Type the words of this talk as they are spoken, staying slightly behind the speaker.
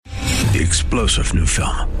The explosive new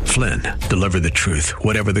film, Flynn, deliver the truth,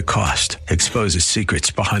 whatever the cost, exposes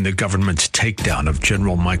secrets behind the government's takedown of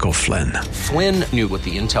General Michael Flynn. Flynn knew what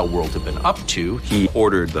the intel world had been up to. He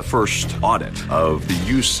ordered the first audit of the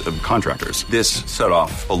use of contractors. This set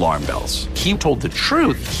off alarm bells. He told the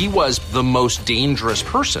truth. He was the most dangerous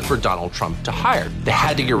person for Donald Trump to hire. They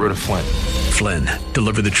had to get rid of Flynn. Flynn,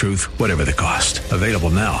 deliver the truth, whatever the cost. Available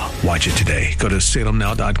now. Watch it today. Go to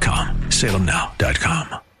salemnow.com.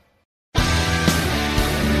 salemnow.com.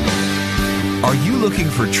 Are you looking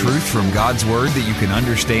for truth from God's Word that you can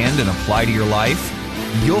understand and apply to your life?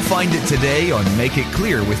 You'll find it today on Make It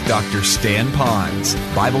Clear with Dr. Stan Ponz,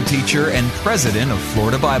 Bible teacher and president of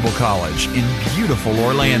Florida Bible College in beautiful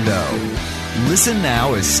Orlando. Listen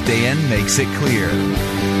now as Stan makes it clear.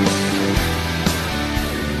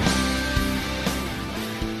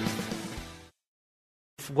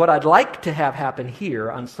 What I'd like to have happen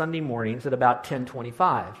here on Sunday mornings at about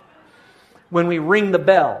 10:25, when we ring the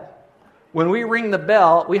bell. When we ring the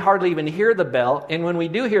bell, we hardly even hear the bell. And when we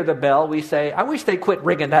do hear the bell, we say, I wish they quit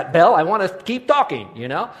ringing that bell. I want to keep talking, you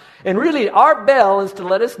know. And really, our bell is to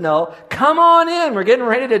let us know, come on in. We're getting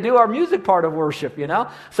ready to do our music part of worship, you know.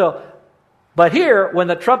 So, but here, when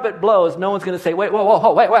the trumpet blows, no one's going to say, wait,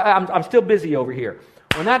 I'm still busy over here.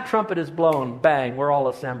 When that trumpet is blown, bang, we're all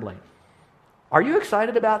assembling. Are you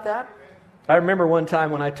excited about that? I remember one time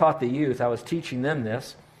when I taught the youth, I was teaching them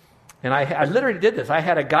this. And I literally did this. I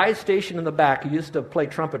had a guy stationed in the back who used to play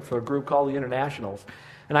trumpet for a group called the Internationals.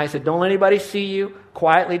 And I said, don't let anybody see you.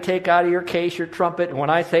 Quietly take out of your case your trumpet. And when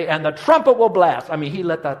I say, and the trumpet will blast, I mean, he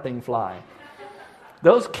let that thing fly.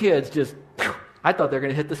 Those kids just, I thought they were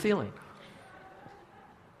going to hit the ceiling.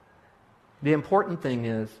 The important thing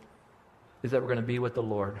is that we're going to be with the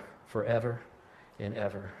Lord forever and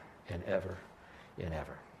ever and ever and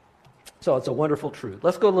ever. So it's a wonderful truth.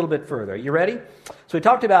 Let's go a little bit further. You ready? So we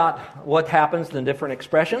talked about what happens in different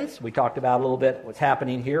expressions. We talked about a little bit what's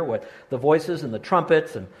happening here, what the voices and the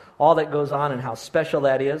trumpets and all that goes on and how special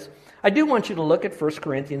that is. I do want you to look at 1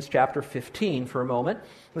 Corinthians chapter 15 for a moment.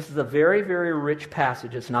 This is a very, very rich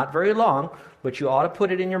passage. It's not very long, but you ought to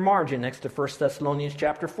put it in your margin next to 1 Thessalonians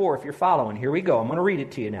chapter 4 if you're following. Here we go. I'm going to read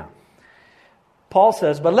it to you now. Paul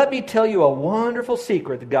says, but let me tell you a wonderful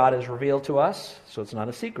secret that God has revealed to us. So it's not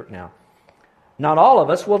a secret now. Not all of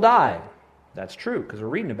us will die. That's true, because we're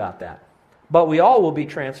reading about that. But we all will be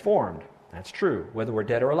transformed. That's true, whether we're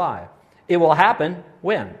dead or alive. It will happen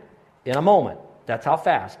when? In a moment. That's how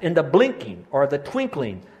fast. In the blinking or the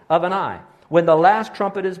twinkling of an eye. When the last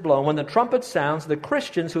trumpet is blown, when the trumpet sounds, the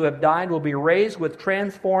Christians who have died will be raised with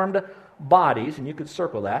transformed bodies, and you could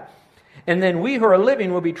circle that. And then we who are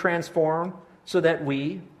living will be transformed so that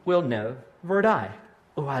we will never die.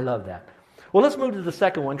 Oh, I love that. Well, let's move to the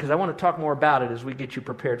second one because I want to talk more about it as we get you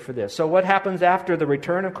prepared for this. So what happens after the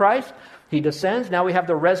return of Christ? He descends. Now we have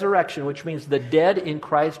the resurrection, which means the dead in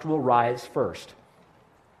Christ will rise first.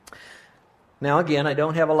 Now, again, I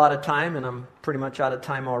don't have a lot of time, and I'm pretty much out of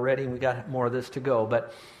time already, and we got more of this to go.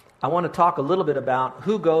 But I want to talk a little bit about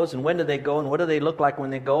who goes and when do they go and what do they look like when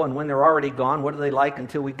they go and when they're already gone, what do they like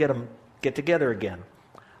until we get together again.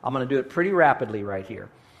 I'm going to do it pretty rapidly right here.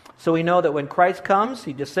 So we know that when Christ comes,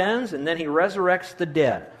 He descends, and then He resurrects the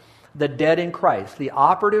dead in Christ. The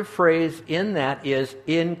operative phrase in that is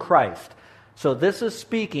in Christ. So this is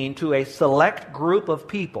speaking to a select group of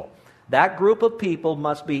people. That group of people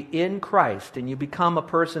must be in Christ, and you become a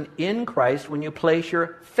person in Christ when you place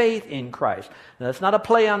your faith in Christ. Now, that's not a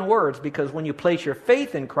play on words, because when you place your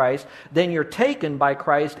faith in Christ, then you're taken by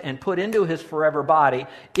Christ and put into His forever body,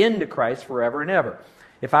 into Christ forever and ever.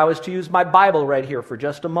 If I was to use my Bible right here for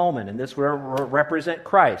just a moment, and this will represent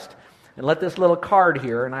Christ, and let this little card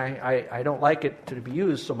here, and I don't like it to be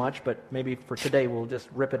used so much, but maybe for today we'll just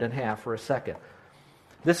rip it in half for a second.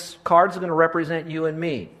 This card's going to represent you and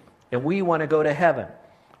me, and we want to go to heaven.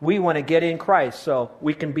 We want to get in Christ so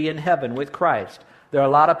we can be in heaven with Christ. There are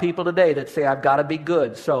a lot of people today that say, I've got to be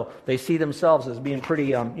good, so they see themselves as being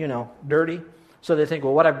pretty, dirty. So they think,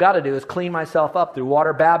 well, what I've got to do is clean myself up through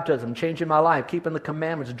water baptism, changing my life, keeping the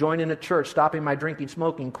commandments, joining a church, stopping my drinking,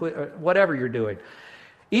 smoking, whatever you're doing.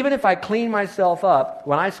 Even if I clean myself up,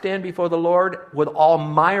 when I stand before the Lord with all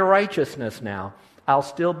my righteousness now, I'll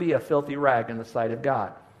still be a filthy rag in the sight of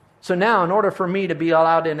God. So now, in order for me to be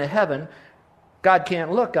allowed into heaven, God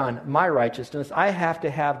can't look on my righteousness. I have to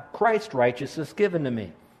have Christ's righteousness given to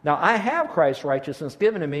me. Now, I have Christ's righteousness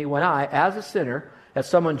given to me when I, as a sinner, as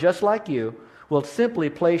someone just like you, will simply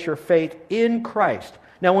place your faith in Christ.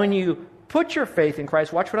 Now, when you put your faith in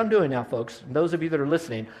Christ, watch what I'm doing now, folks. And those of you that are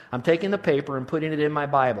listening, I'm taking the paper and putting it in my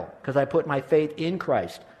Bible because I put my faith in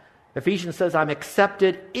Christ. Ephesians says I'm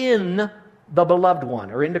accepted in the beloved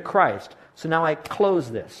one or into Christ. So now I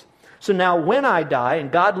close this. So now when I die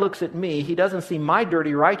and God looks at me, he doesn't see my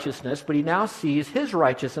dirty righteousness, but he now sees his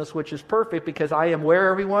righteousness, which is perfect because I am where,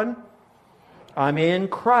 everyone? I'm in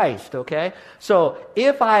Christ, okay? So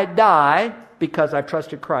if I die because I've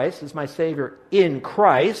trusted Christ as my Savior in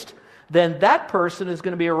Christ, then that person is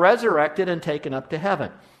going to be resurrected and taken up to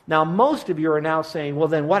heaven. Now, most of you are now saying, well,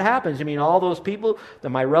 then what happens? You mean all those people,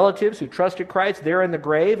 my relatives who trusted Christ, they're in the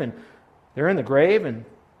grave, and they're in the grave, and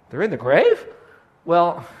they're in the grave?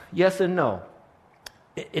 Well, yes and no.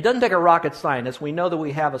 It doesn't take a rocket scientist. We know that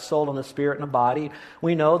we have a soul and a spirit and a body.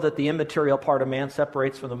 We know that the immaterial part of man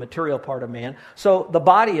separates from the material part of man. So the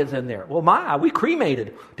body is in there. Well, we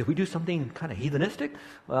cremated. Did we do something kind of heathenistic?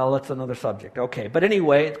 Well, that's another subject. Okay, but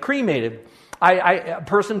anyway, it's cremated. A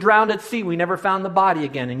person drowned at sea. We never found the body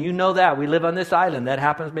again. And you know that. We live on this island. That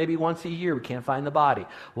happens maybe once a year. We can't find the body.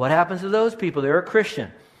 What happens to those people? They're a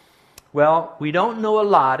Christian. Well, we don't know a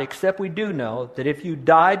lot, except we do know that if you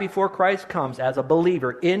die before Christ comes as a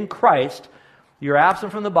believer in Christ, you're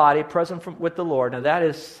absent from the body, present with the Lord. Now, that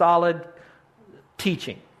is solid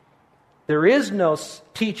teaching. There is no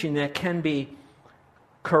teaching that can be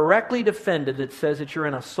correctly defended that says that you're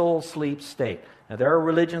in a soul sleep state. Now, there are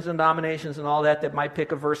religions and denominations and all that might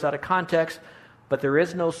pick a verse out of context, but there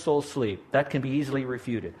is no soul sleep. That can be easily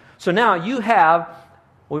refuted. So now you have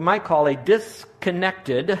what we might call a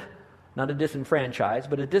disconnected, not a disenfranchised,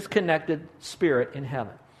 but a disconnected spirit in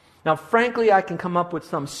heaven. Now, frankly, I can come up with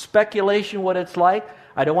some speculation what it's like.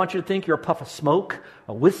 I don't want you to think you're a puff of smoke,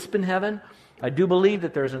 a wisp in heaven. I do believe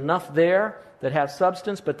that there's enough there that has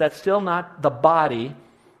substance, but that's still not the body,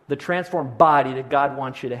 the transformed body that God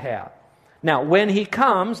wants you to have. Now, when he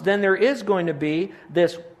comes, then there is going to be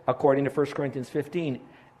this, according to 1 Corinthians 15,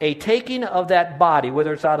 a taking of that body,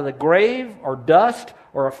 whether it's out of the grave or dust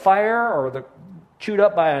or a fire or chewed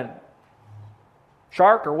up by a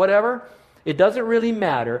shark or whatever. It doesn't really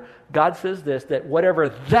matter. God says this, that whatever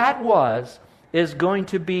that was is going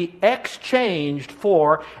to be exchanged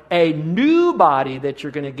for a new body that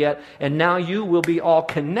you're going to get, and now you will be all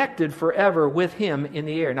connected forever with him in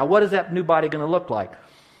the air. Now, what is that new body going to look like?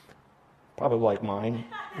 Probably like mine.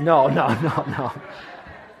 No. 1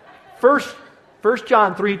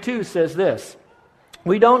 John 3:2 says this,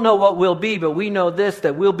 we don't know what we'll be, but we know this,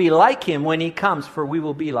 that we'll be like him when he comes, for we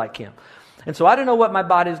will be like him. And so I don't know what my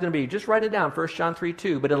body is going to be. Just write it down, 1 John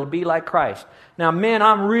 3:2, but it'll be like Christ. Now, man,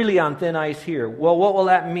 I'm really on thin ice here. Well, what will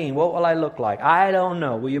that mean? What will I look like? I don't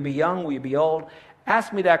know. Will you be young? Will you be old?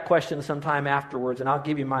 Ask me that question sometime afterwards, and I'll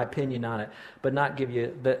give you my opinion on it, but not give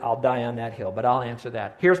you that I'll die on that hill, but I'll answer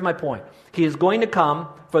that. Here's my point. He is going to come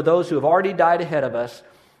for those who have already died ahead of us,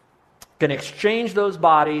 going to exchange those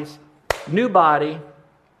bodies, new body,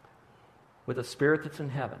 with a spirit that's in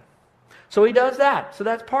heaven. So he does that. So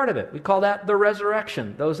that's part of it. We call that the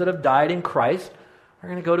resurrection. Those that have died in Christ are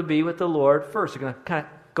going to go to be with the Lord first. They're going to kind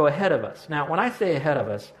of go ahead of us. Now, when I say ahead of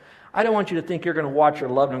us, I don't want you to think you're going to watch your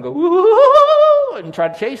loved one go, woo, and try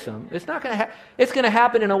to chase them. It's not going to it's going to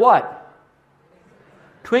happen in a what?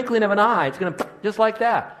 Twinkling of an eye. It's going to, just like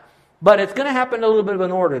that. But it's going to happen in a little bit of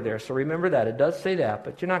an order there. So remember that. It does say that,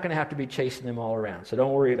 but you're not going to have to be chasing them all around. So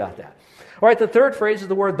don't worry about that. All right, the third phrase is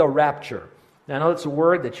the word the rapture. Now, I know it's a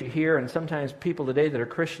word that you hear, and sometimes people today that are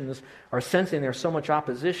Christians are sensing there's so much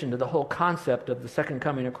opposition to the whole concept of the second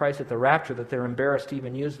coming of Christ at the rapture that they're embarrassed to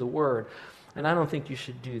even use the word. And I don't think you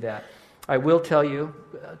should do that. I will tell you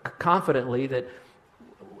confidently that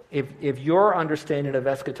if your understanding of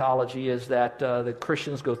eschatology is that the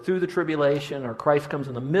Christians go through the tribulation, or Christ comes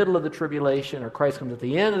in the middle of the tribulation, or Christ comes at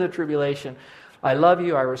the end of the tribulation, I love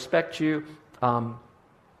you, I respect you,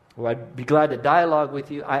 I'd be glad to dialogue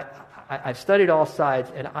with you. I've studied all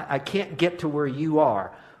sides, and I can't get to where you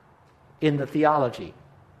are in the theology.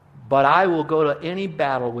 But I will go to any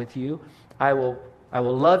battle with you. I will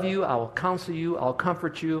love you. I will counsel you. I'll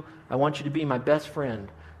comfort you. I want you to be my best friend.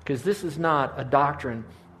 Because this is not a doctrine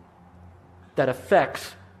that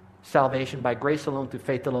affects salvation by grace alone, through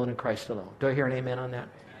faith alone, in Christ alone. Do I hear an amen on that?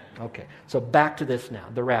 Okay. So back to this now,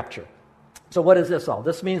 the rapture. So what is this all?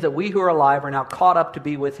 This means that we who are alive are now caught up to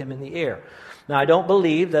be with him in the air. Now, I don't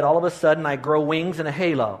believe that all of a sudden I grow wings and a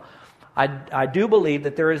halo. I do believe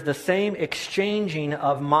that there is the same exchanging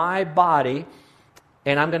of my body,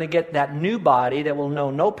 and I'm going to get that new body that will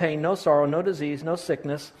know no pain, no sorrow, no disease, no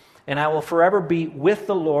sickness, and I will forever be with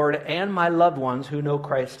the Lord and my loved ones who know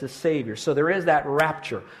Christ as Savior. So there is that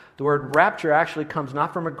rapture. The word rapture actually comes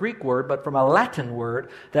not from a Greek word, but from a Latin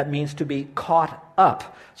word that means to be caught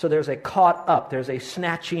up. So there's a caught up, there's a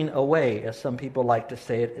snatching away, as some people like to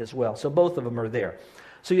say it as well. So both of them are there.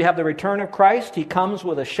 So you have the return of Christ. He comes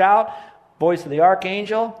with a shout. voice of the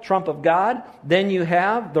archangel, trump of God. Then you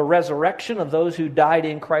have the resurrection of those who died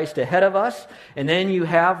in Christ ahead of us. And then you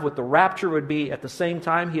have what the rapture would be at the same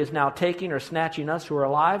time. He is now taking or snatching us who are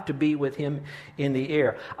alive to be with him in the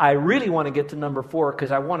air. I really want to get to number 4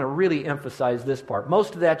 because I want to really emphasize this part.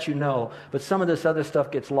 Most of that you know, but some of this other stuff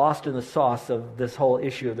gets lost in the sauce of this whole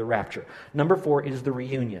issue of the rapture. Number 4 is the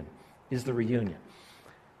reunion.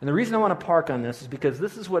 And the reason I want to park on this is because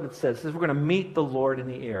this is what it says. It says we're going to meet the Lord in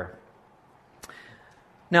the air.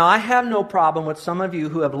 Now, I have no problem with some of you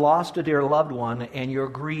who have lost a dear loved one and you're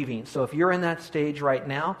grieving. So if you're in that stage right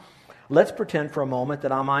now, let's pretend for a moment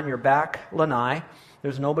that I'm on your back lanai.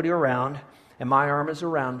 There's nobody around, and my arm is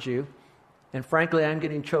around you. And frankly, I'm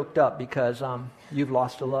getting choked up because you've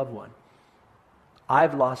lost a loved one.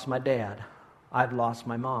 I've lost my dad. I've lost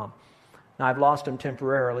my mom. Now, I've lost them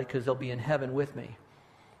temporarily because they'll be in heaven with me.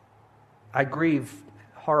 I grieve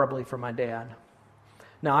horribly for my dad.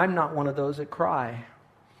 Now, I'm not one of those that cry.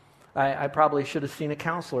 I probably should have seen a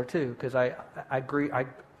counselor too, because I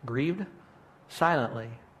grieved silently.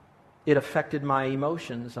 It affected my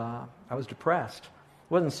emotions. I was depressed.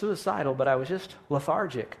 It wasn't suicidal, but I was just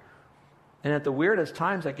lethargic. And at the weirdest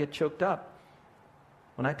times, I get choked up.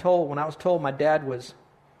 When I was told my dad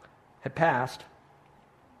had passed,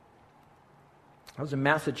 I was in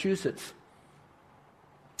Massachusetts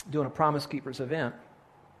doing a Promise Keepers event.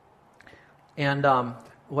 And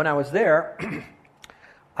when I was there,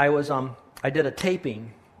 I did a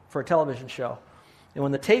taping for a television show. And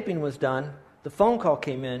when the taping was done, the phone call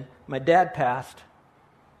came in. My dad passed.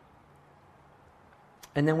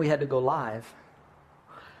 And then we had to go live.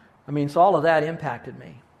 So all of that impacted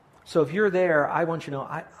me. So if you're there, I want you to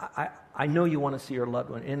know, I know you want to see your loved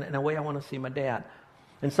one. In a way, I want to see my dad.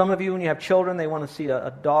 And some of you, when you have children, they want to see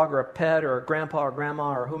a dog or a pet or a grandpa or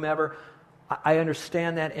grandma or whomever. I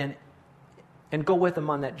understand that and go with them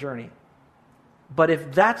on that journey. But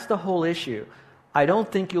if that's the whole issue, I don't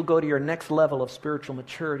think you'll go to your next level of spiritual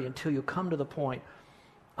maturity until you come to the point.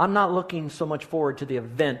 I'm not looking so much forward to the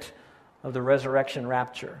event of the resurrection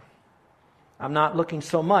rapture. I'm not looking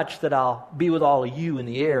so much that I'll be with all of you in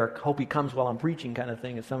the air, hope he comes while I'm preaching kind of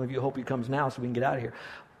thing, and some of you hope he comes now so we can get out of here.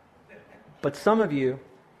 But some of you,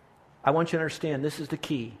 I want you to understand this is the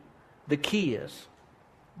key. The key is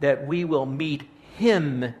that we will meet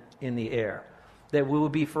him in the air, that we will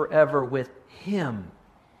be forever with him.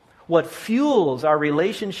 What fuels our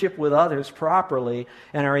relationship with others properly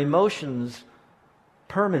and our emotions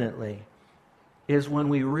permanently is when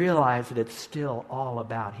we realize that it's still all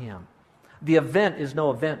about him. The event is no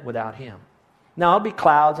event without him. Now, it'll be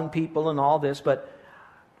clouds and people and all this, but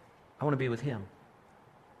I want to be with him.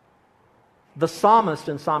 The psalmist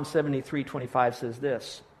in Psalm 73:25 says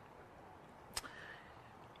this,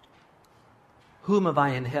 "Whom have I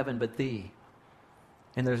in heaven but thee?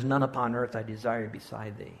 And there's none upon earth I desire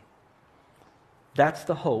beside thee." That's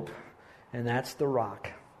the hope, and that's the rock.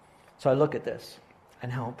 So I look at this,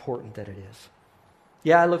 and how important that it is.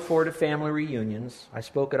 Yeah, I look forward to family reunions. I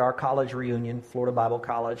spoke at our college reunion, Florida Bible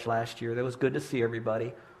College, last year. That was good to see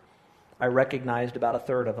everybody. I recognized about a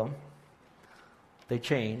third of them. They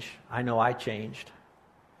change. I know I changed.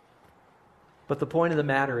 But the point of the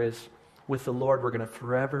matter is, with the Lord, we're going to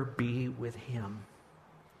forever be with him.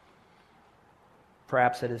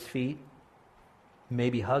 Perhaps at his feet,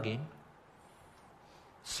 maybe hugging,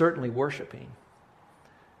 certainly worshiping,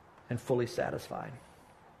 and fully satisfied.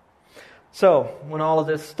 So, when all of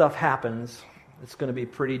this stuff happens, it's going to be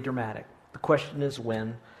pretty dramatic. The question is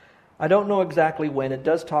when. I don't know exactly when. It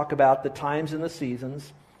does talk about the times and the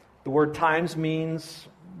seasons. The word times means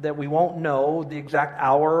that we won't know the exact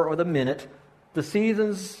hour or the minute. The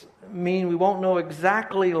seasons mean we won't know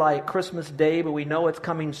exactly like Christmas Day, but we know it's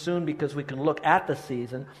coming soon because we can look at the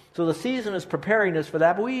season. So the season is preparing us for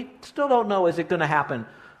that, but we still don't know, is it going to happen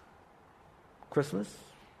Christmas,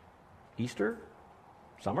 Easter,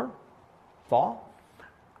 summer, fall?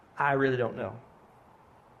 I really don't know.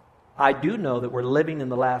 I do know that we're living in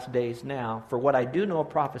the last days now. For what I do know of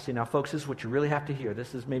prophecy, now folks, this is what you really have to hear.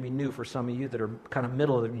 This is maybe new for some of you that are kind of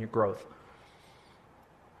middle in your growth.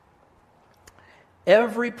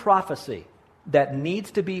 Every prophecy that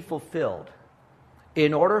needs to be fulfilled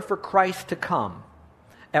in order for Christ to come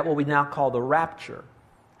at what we now call the rapture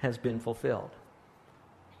has been fulfilled.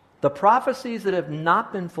 The prophecies that have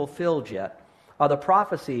not been fulfilled yet are the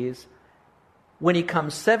prophecies when he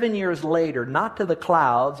comes 7 years later, not to the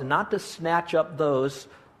clouds and not to snatch up those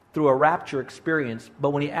through a rapture experience, but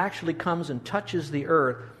when he actually comes and touches the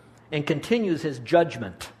earth and continues his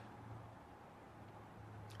judgment.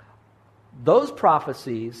 Those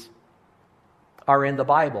prophecies are in the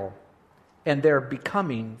Bible, and they're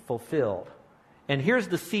becoming fulfilled. And here's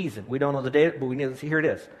the season. We don't know the date, but we know here it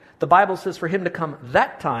is. The Bible says for him to come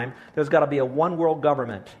that time, there's got to be a one world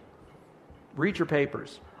government. Read your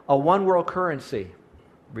papers. A one world currency.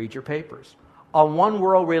 Read your papers. A one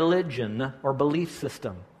world religion or belief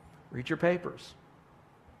system. Read your papers.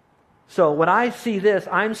 So when I see this,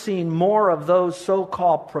 I'm seeing more of those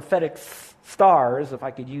so-called prophetic stars, if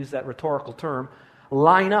I could use that rhetorical term,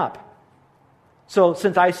 line up. So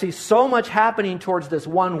since I see so much happening towards this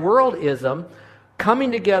one worldism,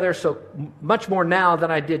 coming together so much more now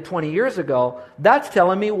than I did 20 years ago, that's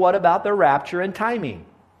telling me what about the rapture and timing?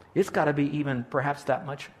 It's got to be even perhaps that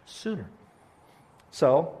much sooner.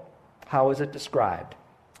 So, how is it described?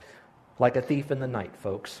 Like a thief in the night,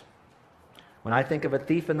 folks. When I think of a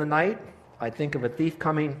thief in the night, I think of a thief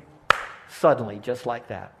coming suddenly, just like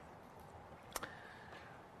that.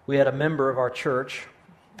 We had a member of our church,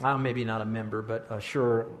 well, maybe not a member, but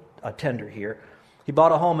a tender here. He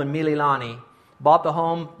bought a home in Mililani. Bought the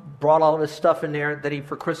home, brought all of his stuff in there, that he,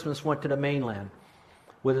 for Christmas, went to the mainland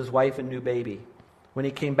with his wife and new baby. When he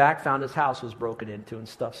came back, found his house was broken into and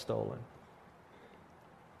stuff stolen.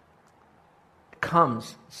 It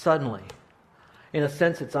comes suddenly. In a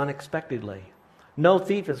sense, it's unexpectedly. No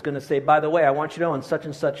thief is going to say, by the way, I want you to know on such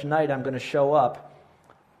and such night I'm going to show up.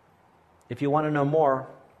 If you want to know more,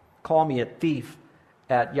 call me at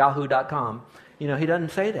thief@yahoo.com. He doesn't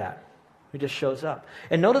say that. He just shows up.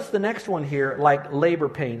 And notice the next one here, like labor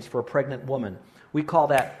pains for a pregnant woman. We call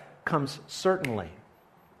that comes certainly.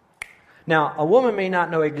 Now, a woman may not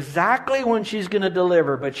know exactly when she's going to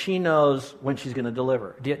deliver, but she knows when she's going to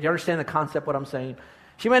deliver. Do you understand the concept, what I'm saying?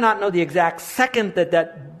 She may not know the exact second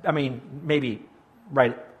maybe,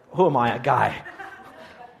 right, who am I, a guy?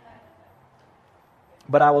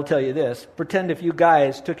 But I will tell you this. Pretend if you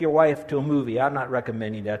guys took your wife to a movie. I'm not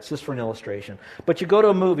recommending that. It's just for an illustration. But you go to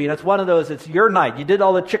a movie, and it's one of those, it's your night. You did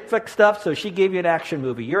all the chick flick stuff, so she gave you an action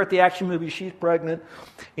movie. You're at the action movie, she's pregnant,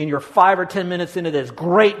 and you're 5 or 10 minutes into this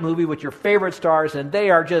great movie with your favorite stars, and they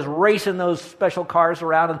are just racing those special cars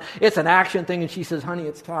around, and it's an action thing, and she says, honey,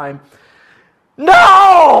 it's time.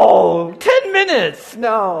 No! 10 minutes!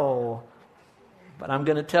 No! But I'm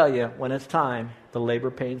going to tell you, when it's time, the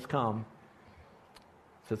labor pains come.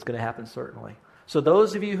 So it's going to happen certainly. So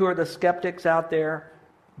those of you who are the skeptics out there,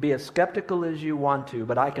 be as skeptical as you want to,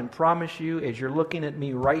 but I can promise you, as you're looking at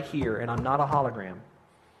me right here, and I'm not a hologram,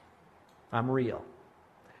 I'm real.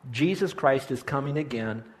 Jesus Christ is coming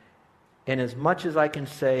again, and as much as I can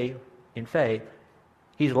say in faith,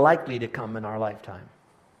 He's likely to come in our lifetime.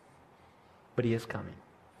 But He is coming.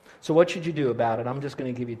 So what should you do about it? I'm just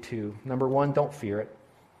going to give you 2. Number 1, don't fear it.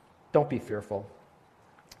 Don't be fearful.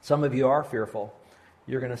 Some of you are fearful.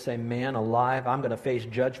 You're going to say, man alive, I'm going to face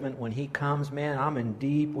judgment when He comes. Man, I'm in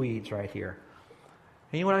deep weeds right here.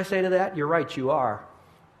 And you know what I say to that? You're right, you are.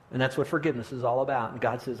 And that's what forgiveness is all about. And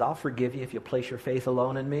God says, I'll forgive you if you place your faith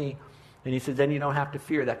alone in me. And He says, then you don't have to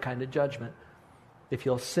fear that kind of judgment. If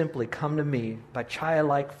you'll simply come to me by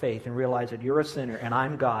childlike faith and realize that you're a sinner and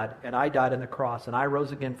I'm God and I died on the cross and I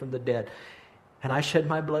rose again from the dead and I shed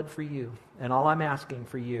my blood for you. And all I'm asking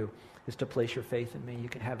for you is to place your faith in me. You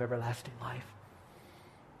can have everlasting life.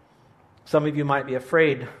 Some of you might be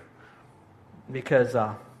afraid because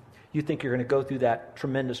you think you're going to go through that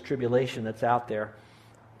tremendous tribulation that's out there.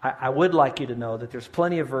 I would like you to know that there's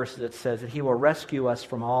plenty of verses that says that He will rescue us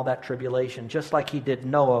from all that tribulation, just like He did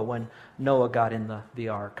Noah when Noah got in the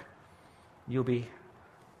ark. You'll be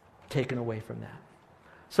taken away from that.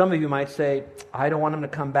 Some of you might say, I don't want Him to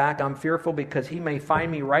come back. I'm fearful because He may find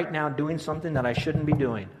me right now doing something that I shouldn't be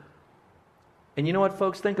doing. And you know what,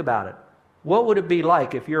 folks? Think about it. What would it be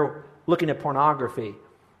like if you're looking at pornography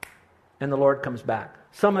and the Lord comes back?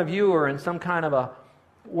 Some of you are in some kind of a,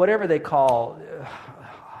 whatever they call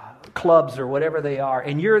clubs or whatever they are,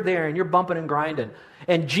 and you're there and you're bumping and grinding,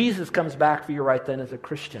 and Jesus comes back for you right then as a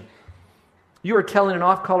Christian. You are telling an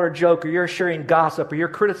off-color joke, or you're sharing gossip, or you're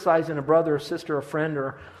criticizing a brother or sister or friend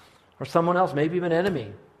or someone else, maybe even an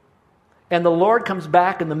enemy. And the Lord comes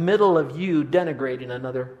back in the middle of you denigrating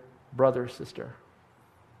another brother or sister.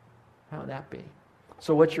 How would that be?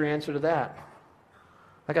 So what's your answer to that?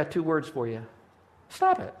 I got 2 words for you.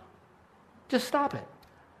 Stop it. Just stop it.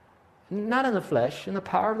 Not in the flesh, in the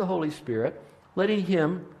power of the Holy Spirit, letting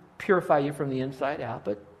Him purify you from the inside out,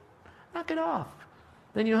 but knock it off.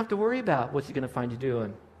 Then you don't have to worry about what's He going to find you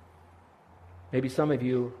doing. Maybe some of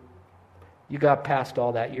you got past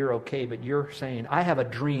all that, you're okay, but you're saying, I have a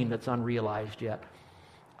dream that's unrealized yet.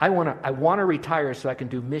 I want to retire so I can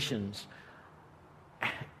do missions,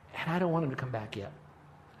 and I don't want Him to come back yet.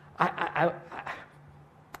 I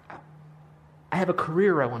have a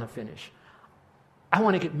career I want to finish. I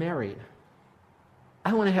want to get married.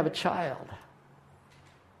 I want to have a child.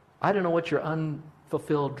 I don't know what your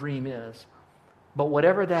unfulfilled dream is, but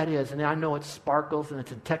whatever that is, and I know it sparkles and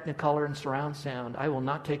it's in Technicolor and surround sound, I will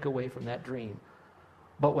not take away from that dream.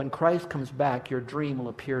 But when Christ comes back, your dream will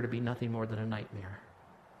appear to be nothing more than a nightmare.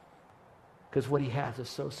 Because what he has is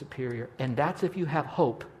so superior. And that's if you have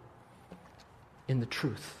hope in the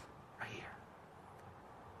truth right here.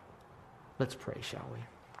 Let's pray, shall we?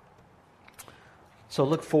 So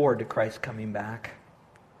look forward to Christ coming back.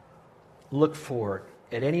 Look forward.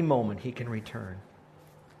 At any moment, he can return.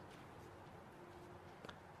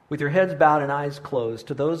 With your heads bowed and eyes closed,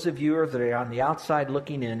 to those of you that are on the outside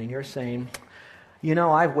looking in and you're saying, you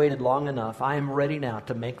know, I've waited long enough. I am ready now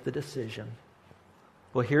to make the decision.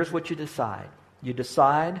 Well, here's what you decide. You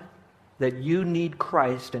decide that you need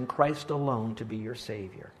Christ and Christ alone to be your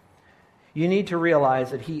Savior. You need to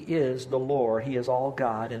realize that he is the Lord. He is all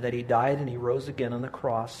God, and that he died and he rose again on the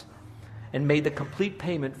cross and made the complete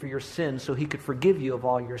payment for your sins so he could forgive you of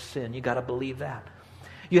all your sin. You got to believe that.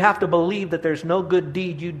 You have to believe that there's no good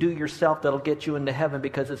deed you do yourself that'll get you into heaven,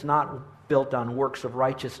 because it's not built on works of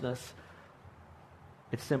righteousness.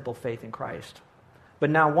 It's simple faith in Christ. But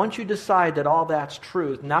now once you decide that all that's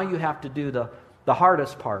truth, now you have to do the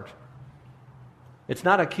hardest part. It's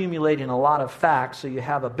not accumulating a lot of facts so you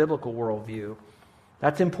have a biblical worldview.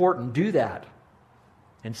 That's important. Do that.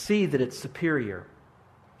 And see that it's superior.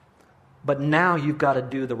 But now you've got to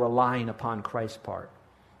do the relying upon Christ part.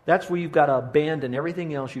 That's where you've got to abandon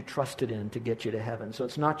everything else you trusted in to get you to heaven. So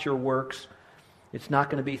it's not your works. It's not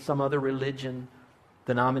going to be some other religion,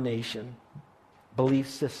 denomination, belief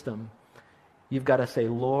system. You've got to say,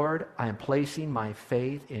 Lord, I am placing my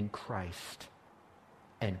faith in Christ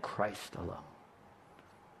and Christ alone.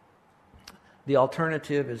 The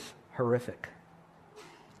alternative is horrific.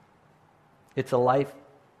 It's a life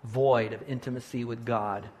void of intimacy with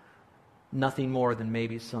God. Nothing more than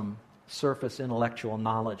maybe some surface intellectual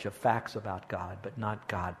knowledge of facts about God, but not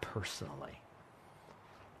God personally.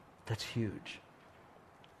 That's huge.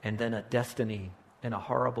 And then a destiny in a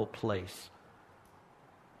horrible place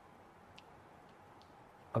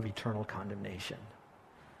of eternal condemnation.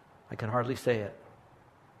 I can hardly say it,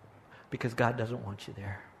 because God doesn't want you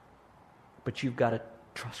there. But you've got to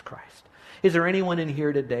trust Christ. Is there anyone in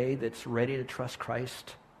here today that's ready to trust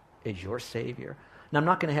Christ as your Savior? Now, I'm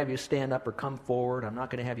not going to have you stand up or come forward. I'm not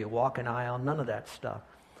going to have you walk an aisle. None of that stuff.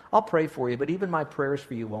 I'll pray for you, but even my prayers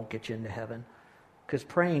for you won't get you into heaven, because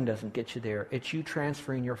praying doesn't get you there. It's you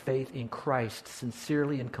transferring your faith in Christ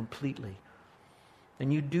sincerely and completely.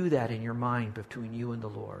 And you do that in your mind between you and the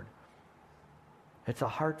Lord. It's a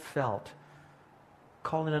heartfelt,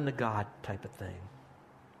 calling unto God type of thing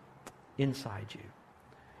inside you.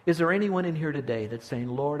 Is there anyone in here today that's saying,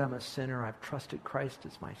 Lord, I'm a sinner. I've trusted Christ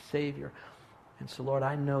as my Savior. And so, Lord,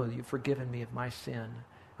 I know you've forgiven me of my sin.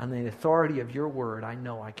 On the authority of your word, I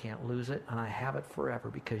know I can't lose it, and I have it forever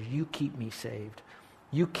because you keep me saved.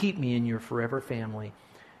 You keep me in your forever family.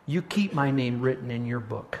 You keep my name written in your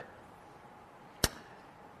book.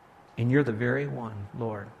 And you're the very one,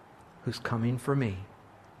 Lord, who's coming for me.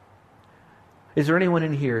 Is there anyone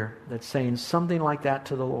in here that's saying something like that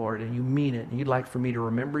to the Lord, and you mean it, and you'd like for me to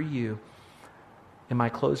remember you in my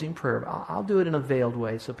closing prayer? I'll do it in a veiled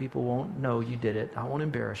way so people won't know you did it. I won't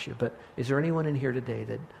embarrass you. But is there anyone in here today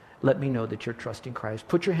that let me know that you're trusting Christ?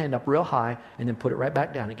 Put your hand up real high and then put it right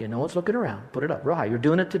back down again. No one's looking around. Put it up real high. You're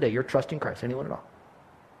doing it today. You're trusting Christ. Anyone at all?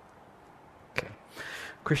 Okay.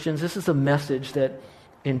 Christians, this is a message that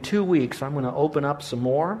in 2 weeks I'm going to open up some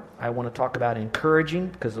more. I want to talk about encouraging,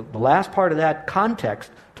 because the last part of that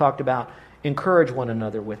context talked about encourage one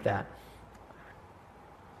another with that.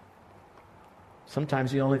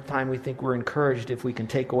 Sometimes the only time we think we're encouraged if we can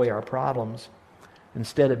take away our problems,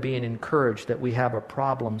 instead of being encouraged that we have a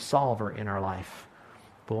problem solver in our life.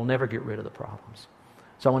 But we'll never get rid of the problems.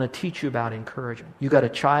 So I want to teach you about encouragement. You got a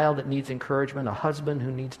child that needs encouragement, a husband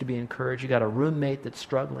who needs to be encouraged. You got a roommate that's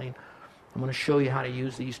struggling. I'm going to show you how to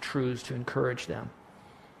use these truths to encourage them.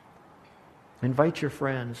 Invite your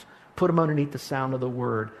friends. Put them underneath the sound of the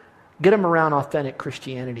word. Get them around authentic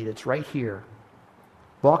Christianity that's right here.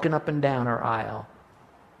 Walking up and down our aisle,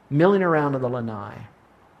 milling around to the lanai,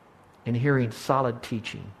 and hearing solid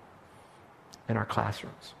teaching in our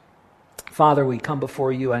classrooms. Father, we come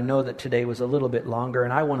before you. I know that today was a little bit longer,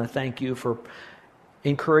 and I want to thank you for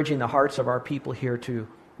encouraging the hearts of our people here to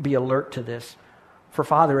be alert to this. For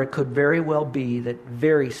Father, it could very well be that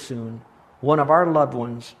very soon one of our loved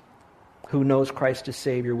ones who knows Christ as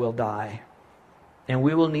Savior will die. And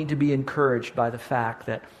we will need to be encouraged by the fact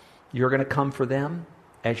that you're going to come for them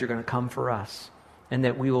as you're going to come for us, and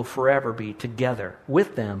that we will forever be together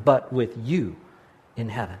with them, but with you in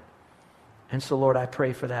heaven. And so, Lord, I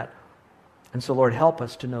pray for that And so, Lord, help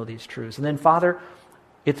us to know these truths. And then, Father,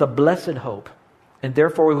 it's a blessed hope. And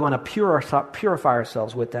therefore, we want to purify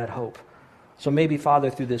ourselves with that hope. So maybe,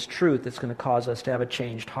 Father, through this truth, it's going to cause us to have a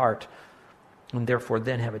changed heart and therefore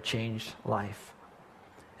then have a changed life.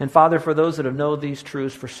 And Father, for those that have known these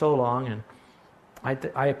truths for so long, and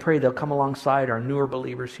I pray they'll come alongside our newer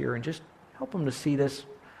believers here and just help them to see this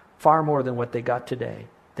far more than what they got today.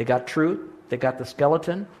 They got truth, they got the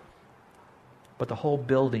skeleton, but the whole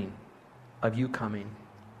building of you coming.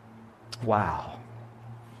 Wow.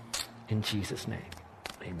 In Jesus' name,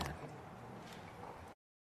 amen.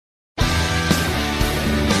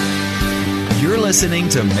 You're listening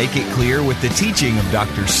to Make It Clear with the teaching of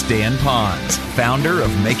Dr. Stan Ponz, founder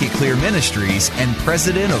of Make It Clear Ministries and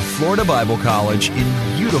president of Florida Bible College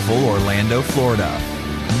in beautiful Orlando, Florida.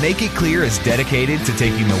 Make It Clear is dedicated to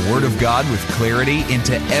taking the Word of God with clarity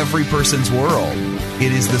into every person's world.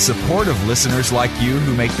 It is the support of listeners like you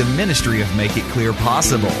who make the ministry of Make It Clear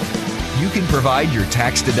possible. You can provide your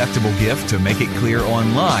tax-deductible gift to Make It Clear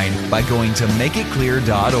online by going to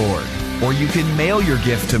makeitclear.org. Or you can mail your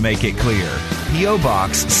gift to Make It Clear, P.O.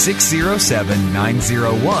 Box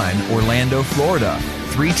 607901, Orlando, Florida,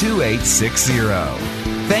 32860.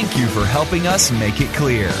 Thank you for helping us make it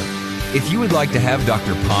clear. If you would like to have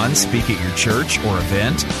Dr. Ponz speak at your church or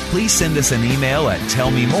event, please send us an email at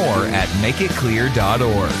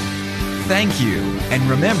tellmemore@makeitclear.org. Thank you, and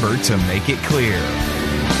remember to make it clear.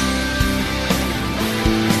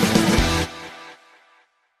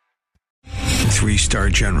 Three-star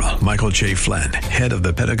General Michael J. Flynn, head of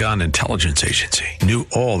the Pentagon Intelligence Agency, knew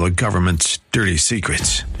all the government's dirty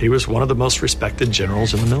secrets. He was one of the most respected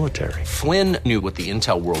generals in the military. Flynn knew what the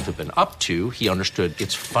intel world had been up to. He understood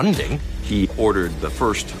its funding. He ordered the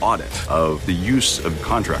first audit of the use of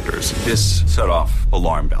contractors. This set off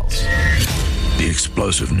alarm bells. The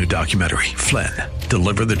explosive new documentary, Flynn,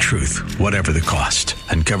 Deliver the Truth, Whatever the Cost,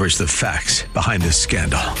 uncovers the facts behind this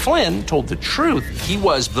scandal. Flynn told the truth. He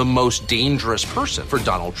was the most dangerous person for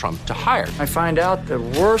Donald Trump to hire. I find out the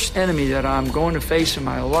worst enemy that I'm going to face in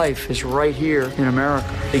my life is right here in America.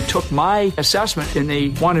 They took my assessment and they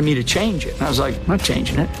wanted me to change it. And I was like, I'm not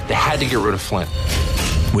changing it. They had to get rid of Flynn.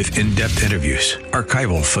 With in-depth interviews,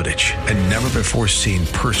 archival footage, and never-before-seen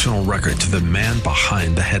personal records of the man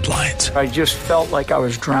behind the headlines. I just felt like I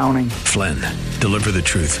was drowning. Flynn, Deliver the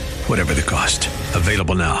Truth, Whatever the Cost.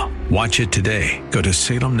 Available now. Watch it today. Go to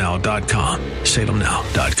salemnow.com.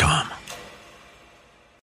 salemnow.com.